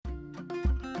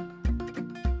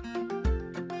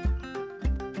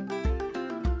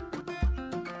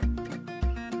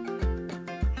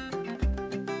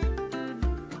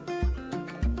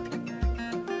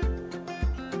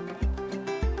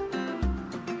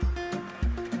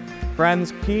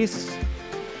Friends, peace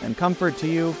and comfort to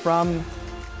you from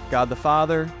God the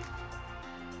Father,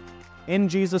 in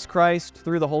Jesus Christ,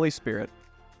 through the Holy Spirit.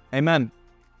 Amen.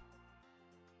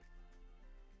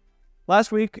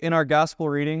 Last week in our gospel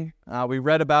reading, we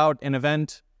read about an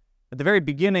event at the very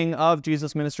beginning of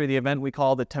Jesus' ministry, the event we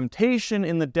call the temptation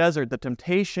in the desert, the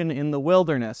temptation in the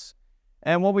wilderness.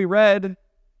 And what we read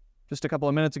just a couple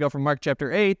of minutes ago from Mark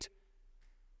chapter 8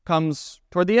 comes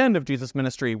toward the end of Jesus'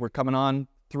 ministry. We're coming on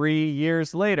 3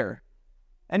 years later.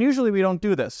 And usually we don't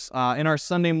do this. In our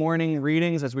Sunday morning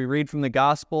readings, as we read from the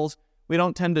Gospels, we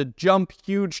don't tend to jump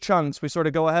huge chunks. We sort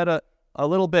of go ahead a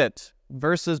little bit,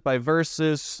 verses by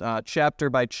verses, chapter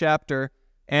by chapter,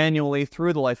 annually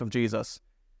through the life of Jesus.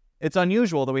 It's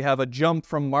unusual that we have a jump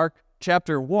from Mark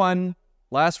chapter 1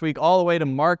 last week all the way to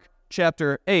Mark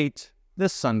chapter 8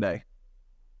 this Sunday.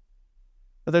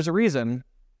 But there's a reason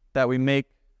that we make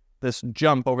this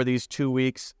jump over these 2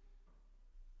 weeks.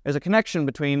 There's a connection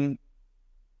between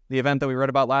the event that we read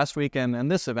about last week and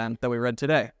this event that we read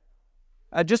today.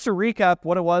 Just to recap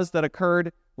what it was that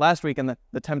occurred last week and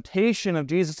the temptation of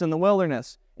Jesus in the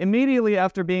wilderness. Immediately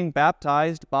after being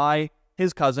baptized by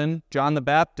his cousin, John the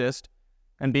Baptist,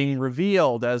 and being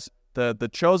revealed as the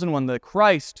chosen one, the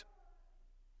Christ,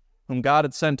 whom God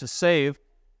had sent to save,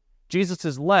 Jesus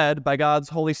is led by God's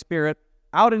Holy Spirit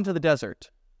out into the desert,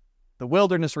 the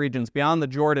wilderness regions beyond the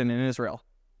Jordan in Israel.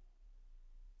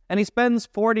 And he spends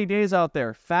 40 days out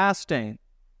there fasting.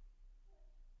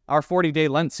 Our 40-day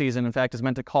Lent season, in fact, is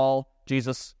meant to call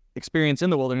Jesus' experience in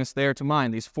the wilderness there to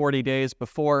mind. These 40 days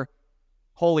before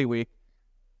Holy Week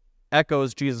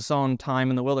echoes Jesus' own time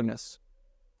in the wilderness.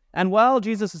 And while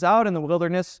Jesus is out in the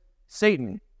wilderness,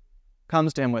 Satan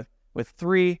comes to him with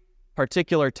 3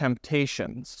 particular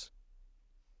temptations.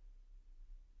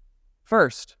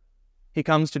 First, he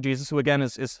comes to Jesus, who again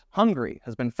is hungry,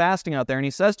 has been fasting out there, and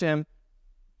he says to him,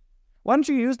 "Why don't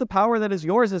you use the power that is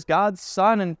yours as God's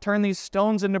Son and turn these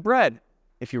stones into bread,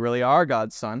 if you really are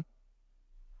God's Son?"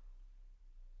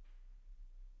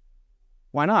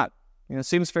 Why not? It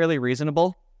seems fairly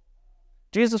reasonable.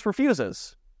 Jesus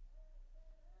refuses.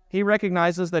 He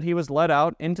recognizes that he was led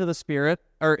out into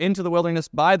the wilderness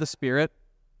by the Spirit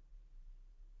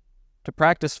to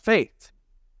practice faith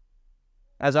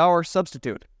as our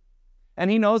substitute. And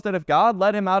he knows that if God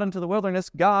led him out into the wilderness,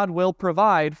 God will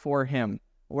provide for him.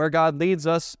 Where God leads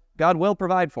us, God will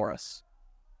provide for us.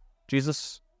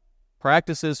 Jesus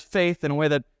practices faith in a way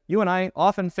that you and I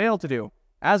often fail to do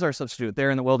as our substitute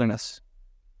there in the wilderness.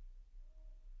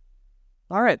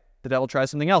 All right, the devil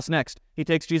tries something else next. He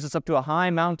takes Jesus up to a high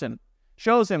mountain,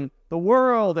 shows him the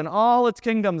world and all its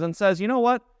kingdoms, and says, you know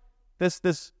what?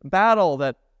 This battle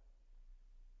that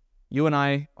you and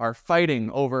I are fighting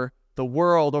over the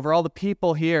world, over all the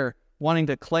people here, wanting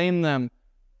to claim them,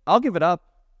 I'll give it up.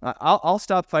 I'll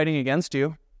stop fighting against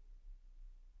you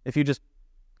if you just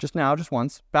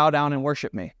once, bow down and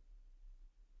worship me.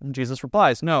 And Jesus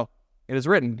replies, no, it is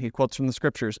written, he quotes from the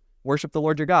scriptures, worship the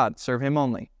Lord your God, serve him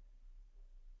only.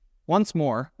 Once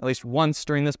more, at least once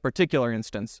during this particular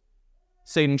instance,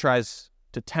 Satan tries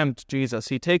to tempt Jesus.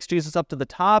 He takes Jesus up to the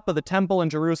top of the temple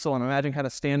in Jerusalem. Imagine kind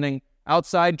of standing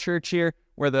outside church here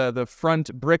where the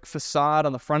front brick facade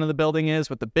on the front of the building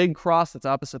is with the big cross that's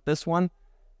opposite this one.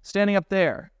 Standing up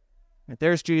there, right,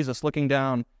 there's Jesus looking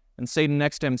down, and Satan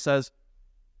next to him says,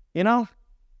 you know,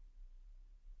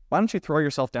 why don't you throw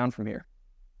yourself down from here?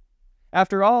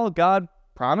 After all, God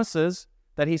promises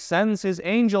that he sends his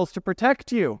angels to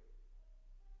protect you.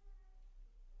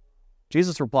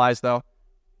 Jesus replies, though,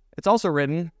 it's also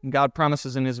written, and God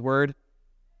promises in his word,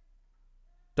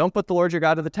 don't put the Lord your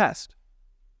God to the test.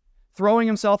 Throwing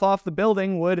himself off the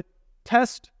building would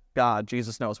test God,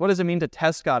 Jesus knows. What does it mean to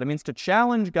test God? It means to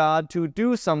challenge God to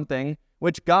do something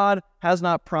which God has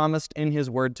not promised in his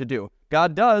word to do.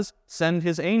 God does send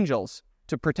his angels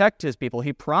to protect his people.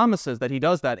 He promises that he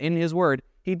does that in his word.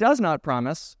 He does not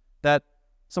promise that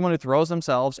someone who throws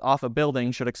themselves off a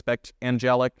building should expect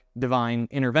angelic, divine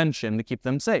intervention to keep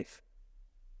them safe.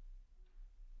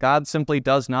 God simply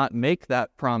does not make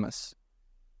that promise.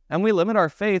 And we limit our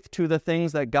faith to the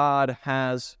things that God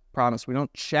has promised. We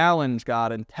don't challenge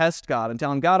God and test God and tell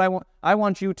him, God, I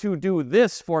want you to do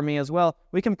this for me as well.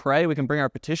 We can pray. We can bring our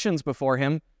petitions before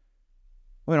him.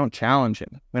 We don't challenge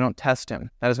him. We don't test him.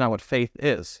 That is not what faith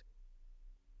is.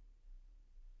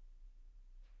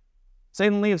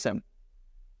 Satan leaves him.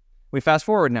 We fast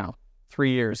forward now 3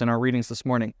 years in our readings this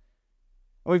morning.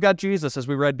 We've got Jesus, as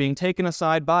we read, being taken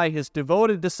aside by his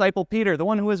devoted disciple Peter, the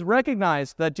one who has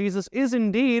recognized that Jesus is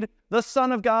indeed the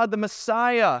Son of God, the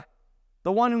Messiah,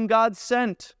 the one whom God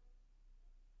sent.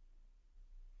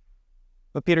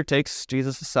 But Peter takes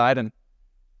Jesus aside and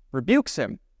rebukes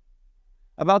him.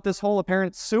 about this whole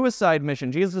apparent suicide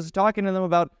mission. Jesus is talking to them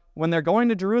about when they're going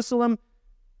to Jerusalem,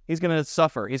 he's going to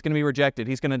suffer. He's going to be rejected.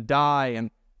 He's going to die.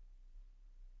 And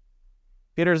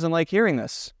Peter doesn't like hearing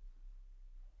this.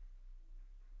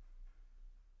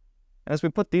 And as we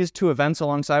put these two events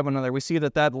alongside one another, we see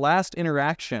that last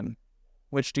interaction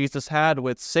which Jesus had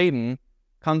with Satan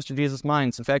comes to Jesus'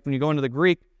 mind. In fact, when you go into the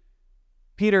Greek,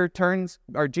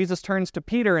 Jesus turns to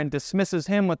Peter and dismisses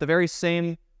him with the very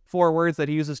same 4 words that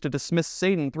he uses to dismiss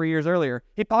Satan 3 years earlier.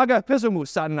 Hipaga pisumu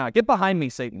satana. Get behind me,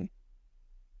 Satan.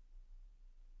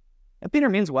 And Peter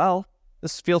means well.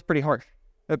 This feels pretty harsh.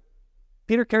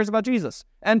 Peter cares about Jesus.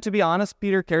 And to be honest,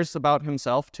 Peter cares about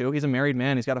himself too. He's a married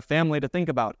man. He's got a family to think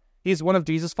about. He's one of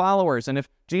Jesus' followers. And if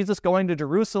Jesus going to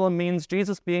Jerusalem means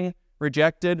Jesus being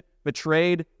rejected,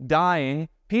 betrayed, dying,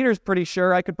 Peter's pretty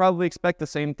sure I could probably expect the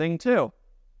same thing too.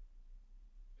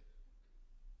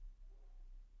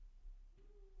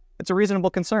 It's a reasonable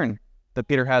concern that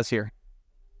Peter has here.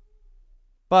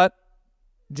 But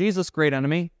Jesus' great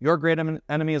enemy, your great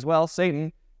enemy as well,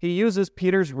 Satan, he uses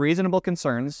Peter's reasonable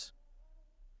concerns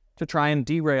to try and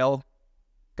derail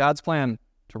God's plan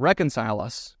to reconcile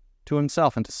us to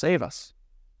himself and to save us.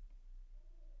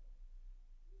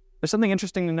 There's something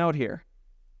interesting to note here.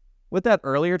 With that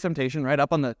earlier temptation, right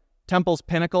up on the temple's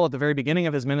pinnacle at the very beginning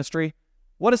of his ministry,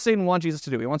 what does Satan want Jesus to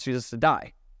do? He wants Jesus to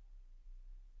die.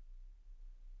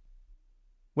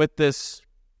 With this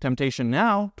temptation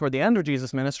now, toward the end of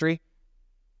Jesus' ministry,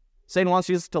 Satan wants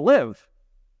Jesus to live.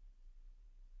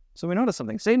 So we notice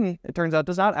something. Satan, it turns out,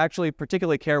 does not actually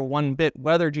particularly care one bit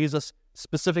whether Jesus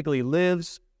specifically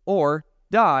lives or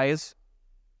dies,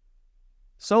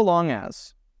 so long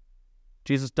as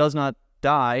Jesus does not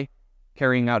die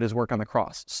carrying out his work on the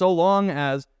cross. So long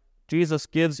as Jesus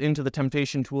gives into the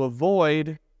temptation to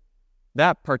avoid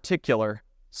that particular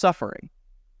suffering.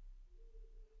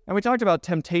 And we talked about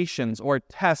temptations or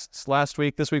tests last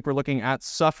week. This week we're looking at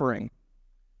suffering.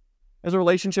 There's a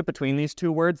relationship between these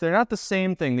two words. They're not the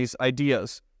same thing, these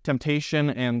ideas, temptation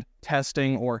and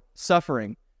testing or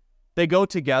suffering. They go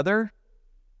together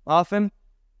often.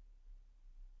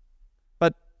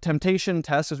 But temptation,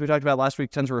 test, as we talked about last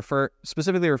week,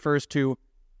 specifically refers to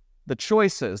the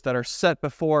choices that are set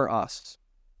before us.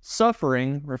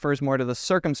 Suffering refers more to the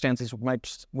circumstances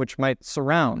which might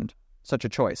surround such a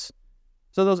choice.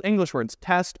 So those English words,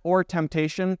 test or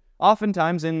temptation,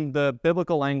 oftentimes in the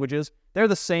biblical languages, they're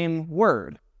the same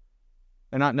word.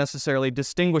 They're not necessarily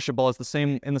distinguishable in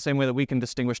the same way that we can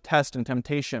distinguish test and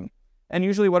temptation. And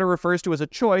usually what it refers to is a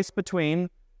choice between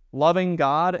loving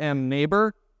God and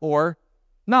neighbor or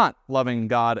not loving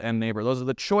God and neighbor. Those are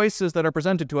the choices that are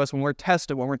presented to us when we're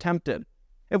tested, when we're tempted.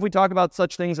 If we talk about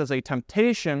such things as a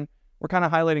temptation, we're kind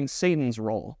of highlighting Satan's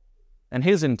role and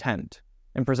his intent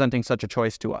in presenting such a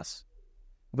choice to us.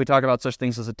 If we talk about such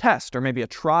things as a test or maybe a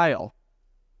trial,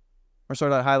 we're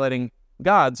sort of highlighting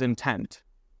God's intent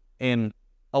in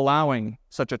allowing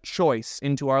such a choice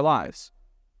into our lives.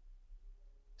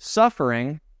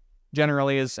 Suffering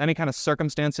generally is any kind of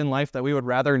circumstance in life that we would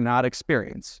rather not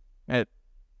experience.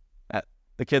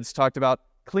 The kids talked about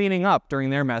cleaning up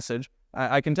during their message.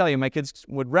 I can tell you, my kids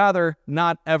would rather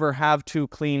not ever have to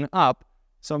clean up.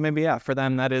 So maybe, for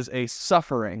them that is a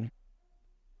suffering.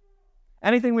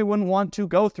 Anything we wouldn't want to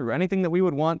go through, anything that we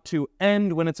would want to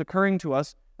end when it's occurring to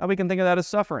us, we can think of that as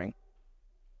suffering.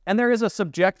 And there is a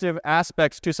subjective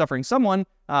aspect to suffering. Someone,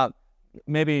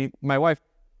 maybe my wife,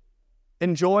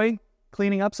 enjoy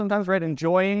cleaning up sometimes, right?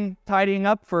 Enjoying tidying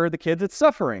up. For the kids, it's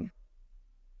suffering.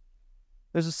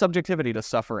 There's a subjectivity to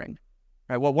suffering.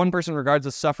 Right? What one person regards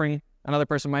as suffering, another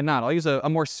person might not. I'll use a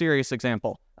more serious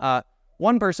example.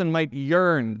 One person might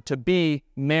yearn to be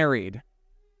married.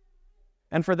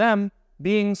 And for them,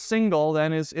 being single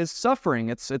then is suffering.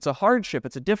 It's a hardship.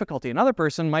 It's a difficulty. Another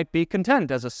person might be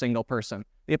content as a single person.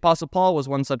 The Apostle Paul was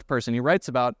one such person. He writes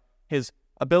about his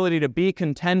ability to be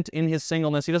content in his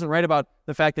singleness. He doesn't write about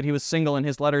the fact that he was single in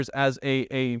his letters as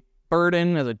a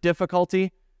burden, as a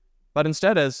difficulty, but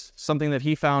instead as something that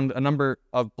he found a number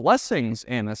of blessings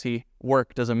in as he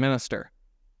worked as a minister.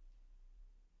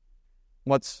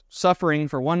 What's suffering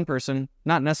for one person,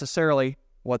 not necessarily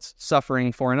what's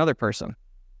suffering for another person.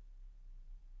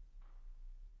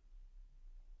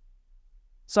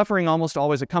 Suffering almost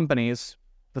always accompanies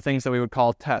the things that we would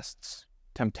call tests,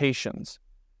 temptations.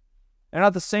 They're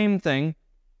not the same thing.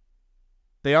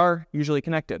 They are usually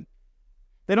connected.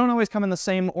 They don't always come in the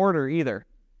same order either.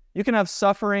 You can have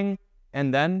suffering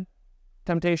and then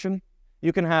temptation.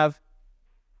 You can have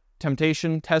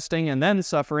temptation, testing, and then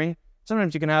suffering.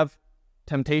 Sometimes you can have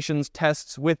temptations,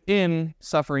 tests within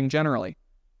suffering generally.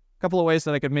 A couple of ways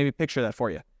that I could maybe picture that for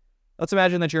you. Let's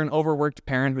imagine that you're an overworked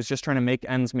parent who's just trying to make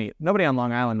ends meet. Nobody on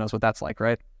Long Island knows what that's like,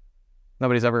 right?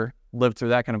 Nobody's ever lived through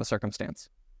that kind of a circumstance.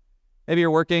 Maybe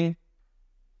you're working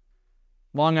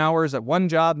long hours at one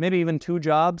job, maybe even two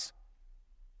jobs,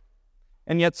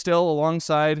 and yet still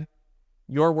alongside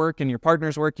your work and your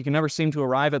partner's work, you can never seem to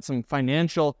arrive at some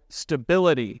financial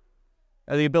stability,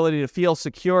 the ability to feel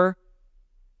secure.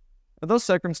 But those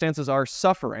circumstances are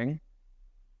suffering.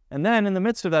 And then in the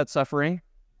midst of that suffering,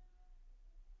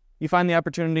 you find the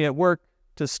opportunity at work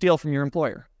to steal from your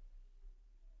employer.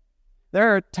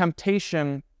 Their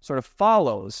temptation sort of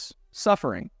follows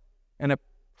suffering, and it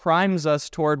primes us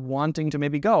toward wanting to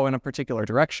maybe go in a particular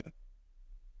direction.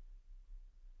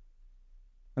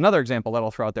 Another example that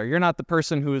I'll throw out there, you're not the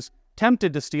person who's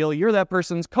tempted to steal, you're that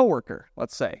person's coworker,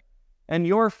 let's say. And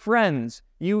your friends,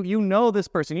 you know this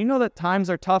person, you know that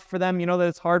times are tough for them, you know that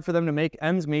it's hard for them to make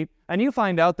ends meet, and you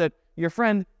find out that your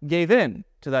friend gave in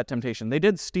to that temptation. They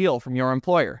did steal from your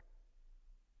employer.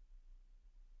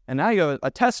 And now you have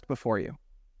a test before you.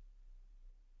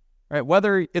 Right?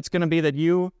 Whether it's going to be that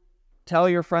you tell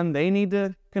your friend they need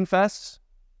to confess,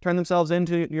 turn themselves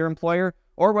into your employer,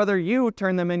 or whether you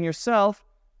turn them in yourself,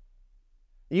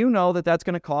 you know that that's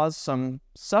going to cause some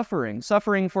suffering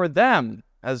for them,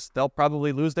 as they'll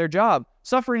probably lose their job.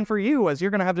 Suffering for you, as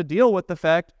you're going to have to deal with the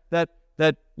fact that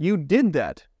you did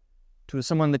that to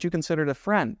someone that you considered a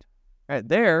friend. Right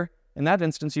there, in that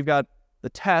instance, you've got the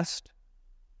test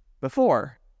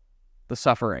before the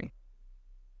suffering.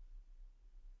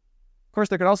 Of course,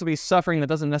 there could also be suffering that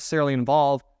doesn't necessarily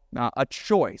involve a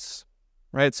choice,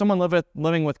 right? Someone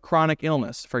living with chronic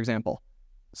illness, for example,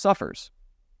 suffers.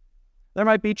 There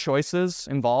might be choices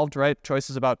involved, right?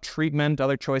 Choices about treatment,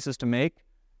 other choices to make.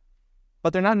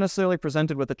 But they're not necessarily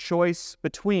presented with a choice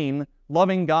between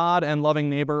loving God and loving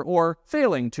neighbor, or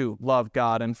failing to love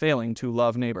God and failing to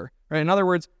love neighbor. Right? In other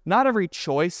words, not every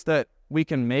choice that we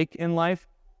can make in life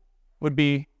would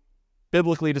be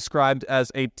biblically described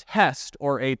as a test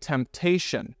or a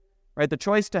temptation. Right? The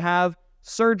choice to have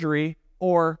surgery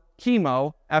or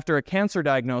chemo after a cancer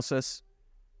diagnosis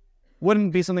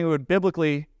wouldn't be something we would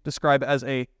biblically describe as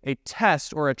a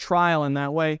test or a trial in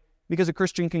that way, because a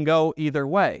Christian can go either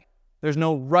way. There's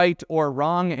no right or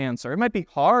wrong answer. It might be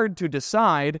hard to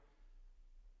decide,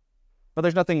 but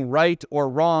there's nothing right or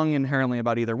wrong inherently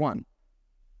about either one.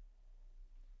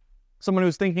 Someone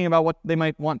who's thinking about what they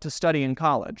might want to study in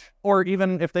college, or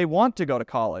even if they want to go to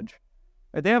college,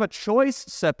 they have a choice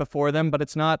set before them, but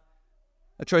it's not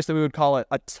a choice that we would call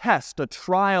a test, a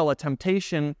trial, a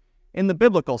temptation in the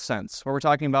biblical sense, where we're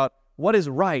talking about what is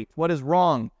right, what is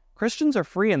wrong. Christians are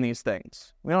free in these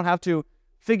things. We don't have to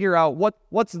figure out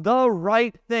what's the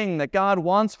right thing that God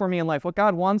wants for me in life. What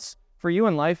God wants for you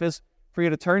in life is for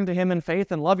you to turn to Him in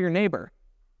faith and love your neighbor.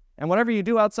 And whatever you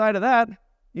do outside of that,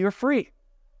 you're free.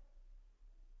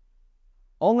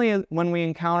 Only when we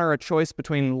encounter a choice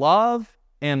between love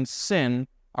and sin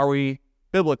are we,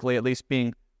 biblically at least,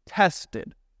 being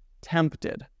tested,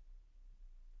 tempted.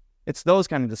 It's those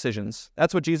kind of decisions.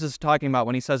 That's what Jesus is talking about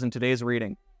when He says in today's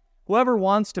reading, "Whoever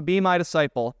wants to be my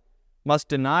disciple must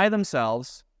deny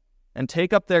themselves and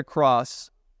take up their cross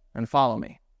and follow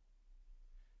me."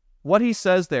 What He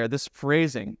says there, this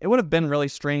phrasing, it would have been really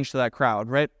strange to that crowd,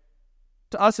 right?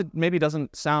 To us, it maybe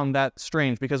doesn't sound that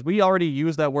strange because we already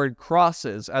use that word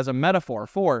crosses as a metaphor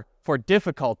for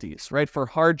difficulties, right? For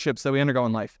hardships that we undergo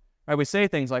in life. Right? We say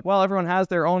things like, well, everyone has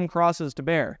their own crosses to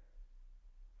bear.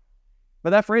 But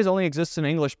that phrase only exists in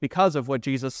English because of what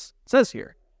Jesus says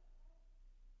here.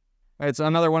 It's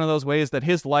another one of those ways that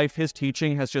His life, His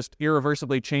teaching has just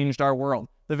irreversibly changed our world.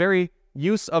 The very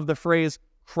use of the phrase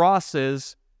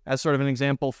crosses as sort of an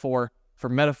example for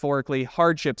metaphorically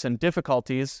hardships and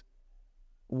difficulties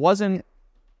wasn't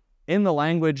in the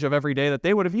language of every day that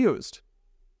they would have used.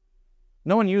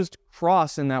 No one used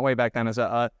cross in that way back then as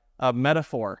a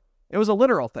metaphor. It was a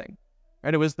literal thing.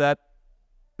 Right? It was that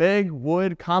big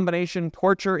wood combination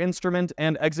torture instrument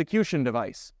and execution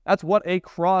device. That's what a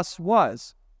cross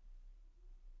was.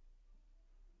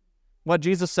 What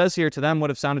Jesus says here to them would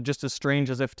have sounded just as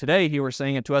strange as if today He were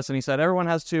saying it to us and He said, everyone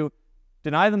has to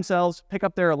deny themselves, pick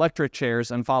up their electric chairs,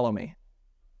 and follow me.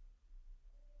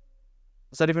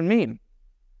 What does that even mean?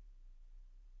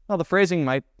 Well, the phrasing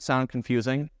might sound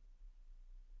confusing,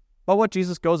 but what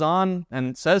Jesus goes on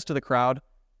and says to the crowd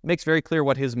makes very clear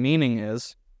what His meaning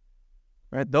is.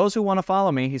 Right? Those who want to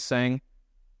follow me, He's saying,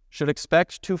 should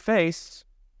expect to face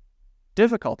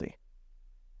difficulty.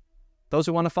 Those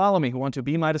who want to follow me, who want to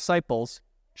be my disciples,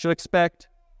 should expect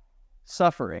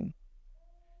suffering.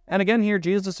 And again here,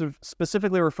 Jesus is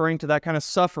specifically referring to that kind of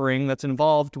suffering that's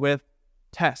involved with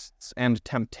tests and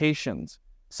temptations.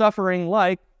 Suffering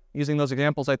like using those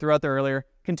examples I threw out there earlier,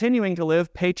 continuing to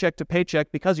live paycheck to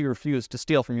paycheck because you refuse to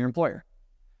steal from your employer.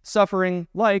 Suffering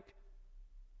like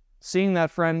seeing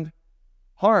that friend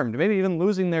harmed, maybe even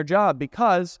losing their job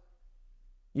because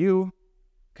you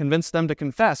convinced them to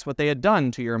confess what they had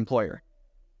done to your employer.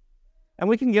 And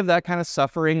we can give that kind of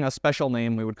suffering a special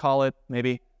name. We would call it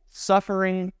maybe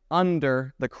suffering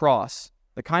under the cross,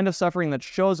 the kind of suffering that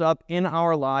shows up in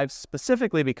our lives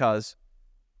specifically because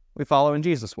we follow in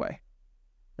Jesus' way.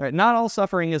 All right, not all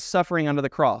suffering is suffering under the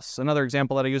cross. Another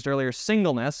example that I used earlier,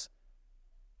 singleness,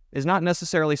 is not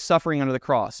necessarily suffering under the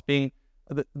cross.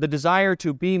 The desire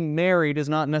to be married is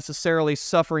not necessarily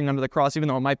suffering under the cross, even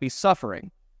though it might be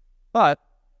suffering. But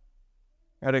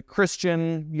at a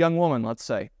Christian young woman, let's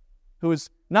say, who is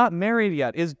not married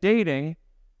yet, is dating,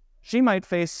 she might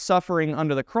face suffering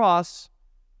under the cross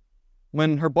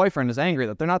when her boyfriend is angry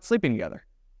that they're not sleeping together.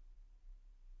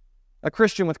 A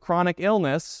Christian with chronic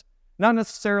illness, not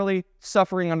necessarily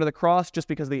suffering under the cross just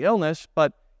because of the illness,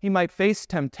 but he might face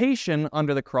temptation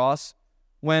under the cross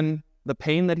when the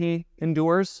pain that he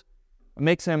endures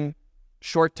makes him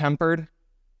short-tempered,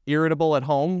 irritable at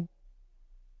home.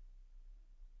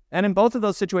 And in both of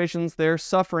those situations, their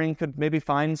suffering could maybe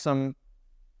find some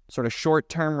sort of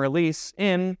short-term release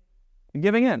in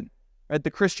giving in. Right?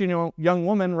 The Christian young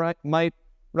woman might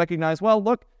recognize, well,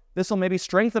 look, this will maybe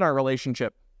strengthen our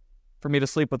relationship for me to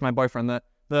sleep with my boyfriend.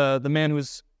 The man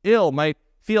who's ill might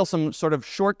feel some sort of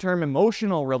short-term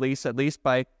emotional release, at least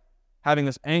by having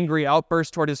this angry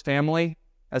outburst toward his family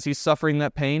as he's suffering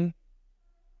that pain.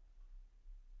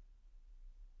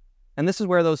 And this is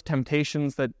where those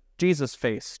temptations that Jesus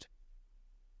faced,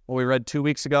 what we read 2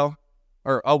 weeks ago,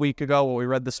 or a week ago, what we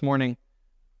read this morning,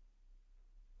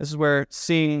 this is where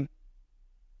seeing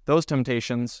those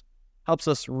temptations helps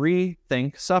us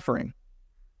rethink suffering.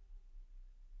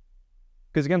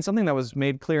 Because again, something that was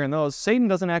made clear in those, Satan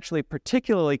doesn't actually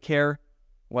particularly care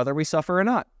whether we suffer or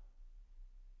not,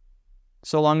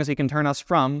 so long as he can turn us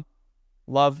from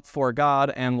love for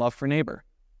God and love for neighbor.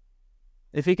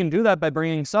 If he can do that by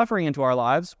bringing suffering into our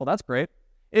lives, well, that's great.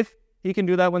 If he can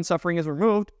do that when suffering is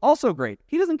removed, also great.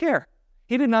 He doesn't care.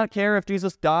 He did not care if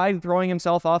Jesus died throwing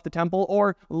himself off the temple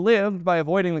or lived by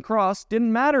avoiding the cross.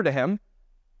 Didn't matter to him,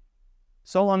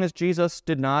 so long as Jesus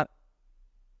did not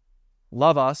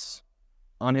love us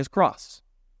on his cross.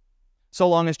 So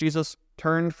long as Jesus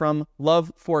turned from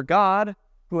love for God,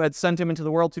 who had sent him into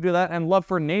the world to do that, and love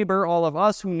for neighbor, all of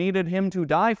us who needed him to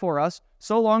die for us,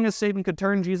 so long as Satan could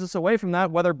turn Jesus away from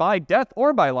that, whether by death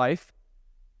or by life,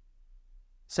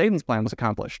 Satan's plan was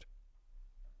accomplished.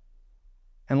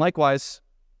 And likewise,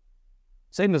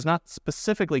 Satan does not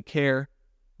specifically care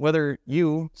whether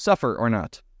you suffer or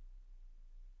not.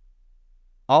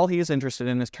 All he is interested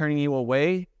in is turning you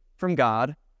away from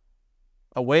God,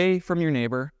 away from your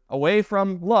neighbor, away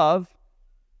from love,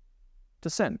 to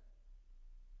sin.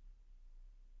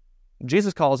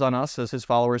 Jesus calls on us as his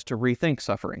followers to rethink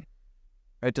suffering,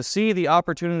 right? To see the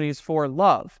opportunities for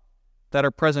love that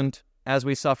are present as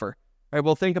we suffer. Right?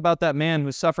 We'll think about that man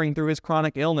who's suffering through his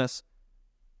chronic illness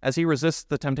as he resists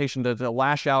the temptation to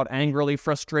lash out angrily,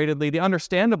 frustratedly, the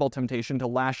understandable temptation to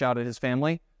lash out at his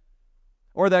family.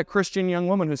 Or that Christian young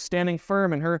woman who's standing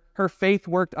firm in her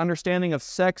faith-worked understanding of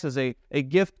sex as a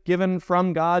gift given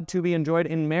from God to be enjoyed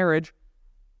in marriage.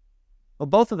 Well,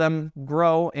 both of them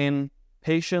grow in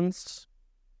patience,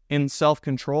 in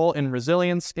self-control, in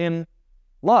resilience, in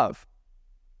love.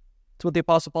 That's what the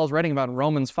Apostle Paul is writing about in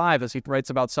Romans 5 as he writes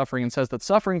about suffering and says that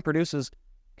suffering produces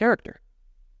character.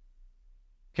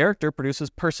 Character produces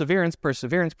perseverance.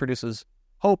 Perseverance produces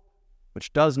hope,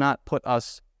 which does not put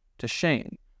us to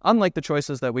shame. Unlike the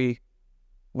choices that we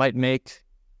might make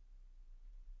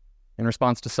in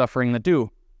response to suffering that do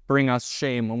bring us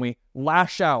shame when we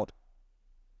lash out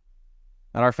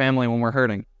at our family when we're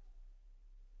hurting.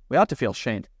 We ought to feel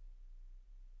shame.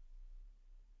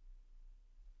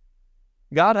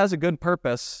 God has a good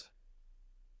purpose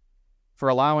for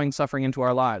allowing suffering into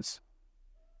our lives.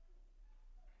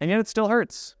 And yet it still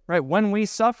hurts, right? When we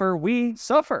suffer, we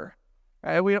suffer.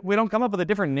 Right? We don't come up with a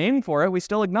different name for it. We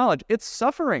still acknowledge it's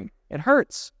suffering. It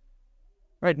hurts.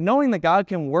 Right? Knowing that God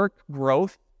can work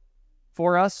growth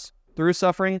for us through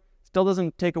suffering still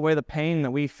doesn't take away the pain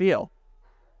that we feel.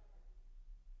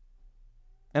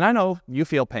 And I know you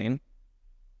feel pain.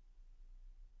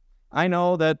 I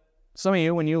know that some of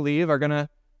you, when you leave, are going to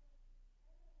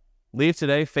leave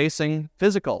today facing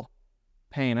physical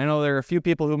pain. I know there are a few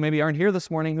people who maybe aren't here this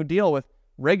morning who deal with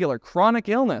regular chronic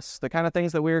illness, the kind of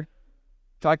things that we're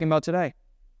talking about today.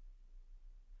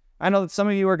 I know that some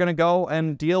of you are going to go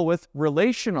and deal with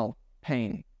relational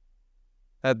pain.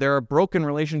 That there are broken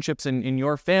relationships in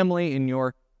your family, in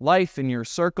your life, in your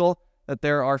circle, that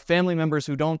there are family members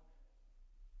who don't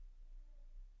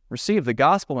receive the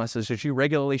gospel message that you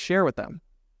regularly share with them.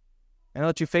 And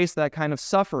that you face that kind of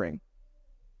suffering.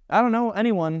 I don't know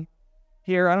anyone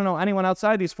here, I don't know anyone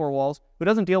outside these four walls who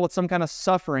doesn't deal with some kind of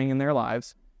suffering in their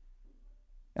lives.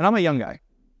 And I'm a young guy.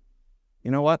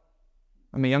 You know what?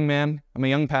 I'm a young man. I'm a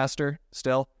young pastor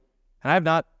still. And I have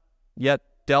not yet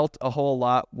dealt a whole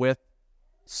lot with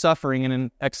suffering in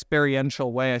an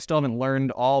experiential way. I still haven't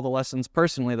learned all the lessons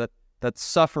personally that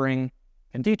suffering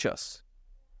can teach us.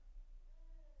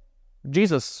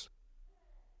 Jesus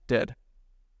did.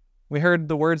 We heard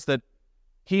the words that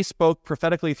he spoke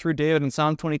prophetically through David in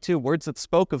Psalm 22, words that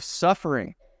spoke of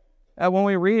suffering. And when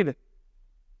we read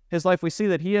his life, we see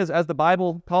that he is, as the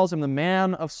Bible calls him, the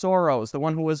man of sorrows, the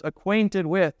one who was acquainted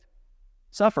with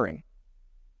suffering.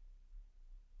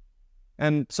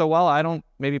 And so while I don't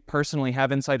maybe personally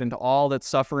have insight into all that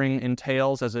suffering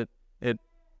entails as it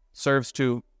serves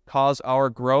to cause our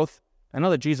growth, I know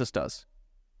that Jesus does.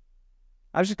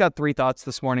 I've just got 3 thoughts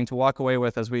this morning to walk away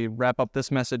with as we wrap up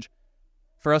this message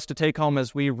for us to take home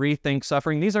as we rethink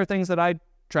suffering. These are things that I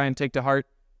try and take to heart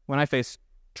when I face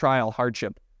trial,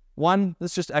 hardship. 1,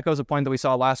 this just echoes a point that we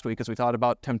saw last week as we thought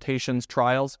about temptations,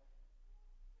 trials.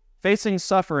 Facing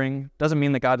suffering doesn't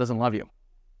mean that God doesn't love you.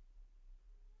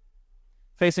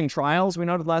 Facing trials, we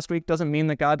noted last week, doesn't mean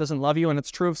that God doesn't love you, and it's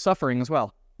true of suffering as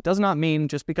well. It does not mean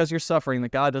just because you're suffering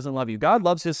that God doesn't love you. God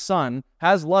loves his Son,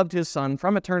 has loved his Son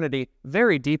from eternity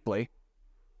very deeply.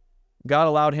 God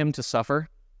allowed him to suffer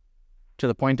to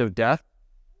the point of death.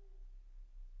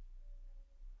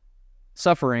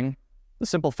 Suffering, the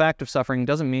simple fact of suffering,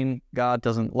 doesn't mean God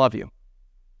doesn't love you.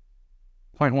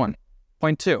 Point 1.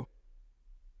 Point 2,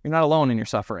 you're not alone in your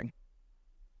suffering.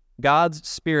 God's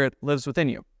Spirit lives within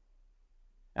you.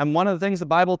 And one of the things the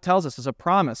Bible tells us as a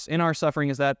promise in our suffering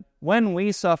is that when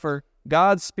we suffer,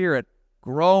 God's Spirit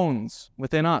groans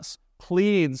within us,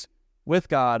 pleads with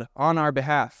God on our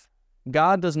behalf.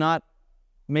 God does not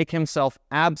make himself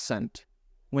absent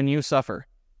when you suffer.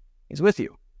 He's with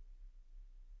you.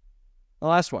 The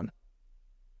last one.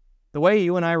 The way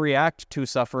you and I react to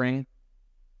suffering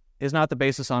is not the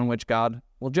basis on which God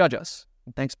will judge us.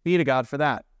 And thanks be to God for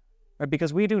that. Right?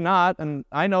 Because we do not, and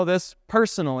I know this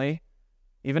personally,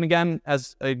 even again,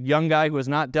 as a young guy who has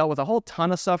not dealt with a whole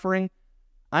ton of suffering,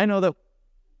 I know that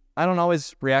I don't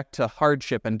always react to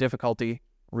hardship and difficulty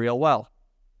real well.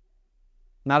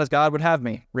 Not as God would have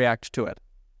me react to it.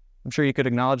 I'm sure you could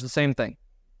acknowledge the same thing.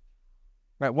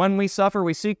 Right? When we suffer,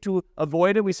 we seek to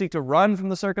avoid it. We seek to run from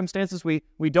the circumstances. We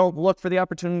don't look for the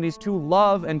opportunities to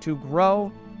love and to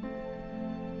grow.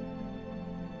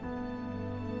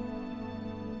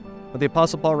 But the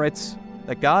Apostle Paul writes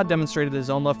that God demonstrated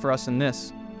his own love for us in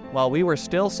this: while we were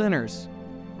still sinners,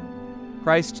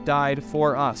 Christ died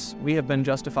for us. We have been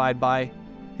justified by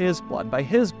his blood, by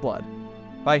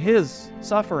his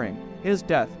suffering, his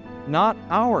death, not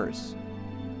ours.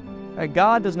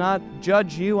 God does not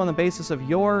judge you on the basis of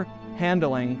your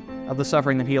handling of the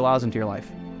suffering that he allows into your life.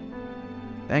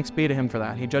 Thanks be to him for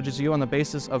that. He judges you on the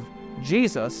basis of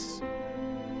Jesus'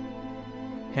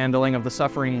 handling of the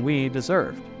suffering we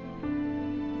deserved.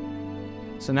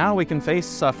 So now we can face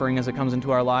suffering as it comes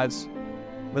into our lives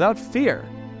without fear,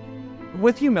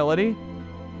 with humility,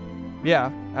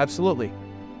 yeah, absolutely,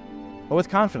 but with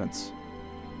confidence.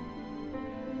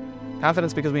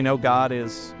 Confidence because we know God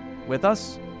is with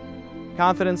us.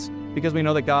 Confidence because we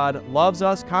know that God loves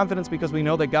us. Confidence because we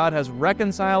know that God has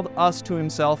reconciled us to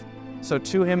himself. So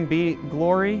to him be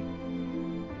glory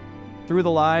through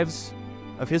the lives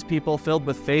of his people filled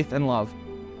with faith and love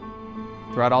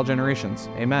throughout all generations.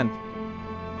 Amen.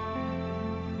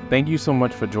 Thank you so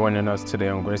much for joining us today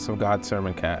on Grace of God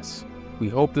Sermoncast. We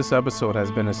hope this episode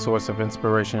has been a source of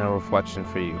inspiration and reflection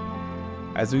for you.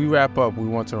 As we wrap up, we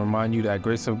want to remind you that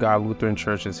Grace of God Lutheran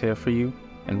Church is here for you,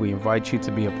 and we invite you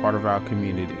to be a part of our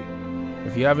community.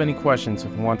 If you have any questions or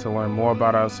want to learn more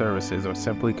about our services or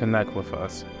simply connect with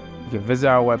us, you can visit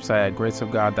our website at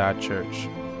graceofgod.church.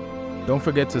 Don't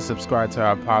forget to subscribe to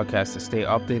our podcast to stay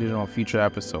updated on future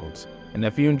episodes. And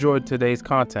if you enjoyed today's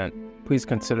content, please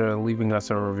consider leaving us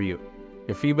a review.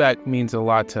 Your feedback means a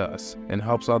lot to us and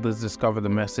helps others discover the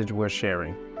message we're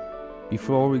sharing.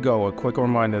 Before we go, a quick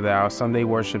reminder that our Sunday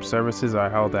worship services are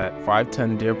held at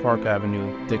 510 Deer Park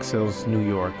Avenue, Dix Hills, New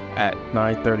York, at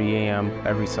 9:30 a.m.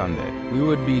 every Sunday. We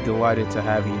would be delighted to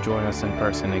have you join us in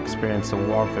person and experience the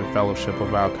warmth and fellowship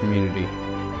of our community.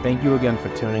 Thank you again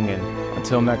for tuning in.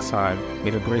 Until next time, may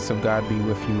the grace of God be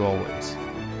with you always.